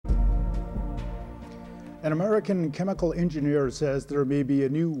An American chemical engineer says there may be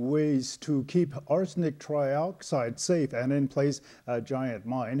new ways to keep arsenic trioxide safe and in place at Giant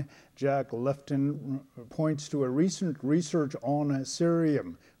Mine. Jack Lifton points to a recent research on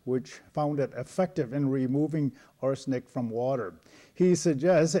cerium, which found it effective in removing arsenic from water. He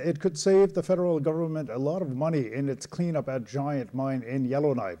suggests it could save the federal government a lot of money in its cleanup at Giant Mine in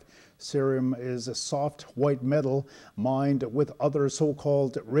Yellowknife. Cerium is a soft white metal mined with other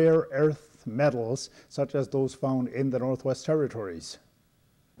so-called rare earth metals, such as those found in the Northwest Territories.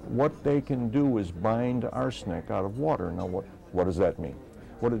 What they can do is bind arsenic out of water. Now, what does that mean?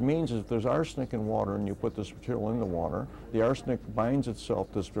 What it means is if there's arsenic in water and you put this material in the water, the arsenic binds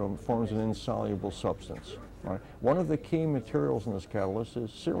itself to forms an insoluble substance. Right? One of the key materials in this catalyst is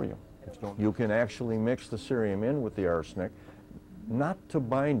cerium. You can actually mix the cerium in with the arsenic, not to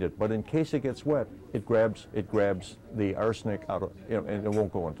bind it, but in case it gets wet, it grabs the arsenic out of, and it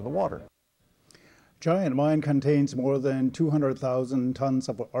won't go into the water. Giant Mine contains more than 200,000 tons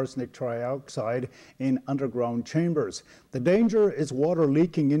of arsenic trioxide in underground chambers. The danger is water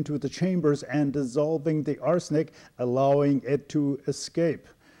leaking into the chambers and dissolving the arsenic, allowing it to escape.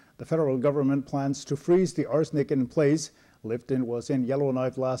 The federal government plans to freeze the arsenic in place. Lifton was in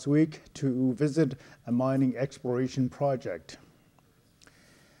Yellowknife last week to visit a mining exploration project.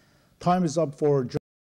 Time is up for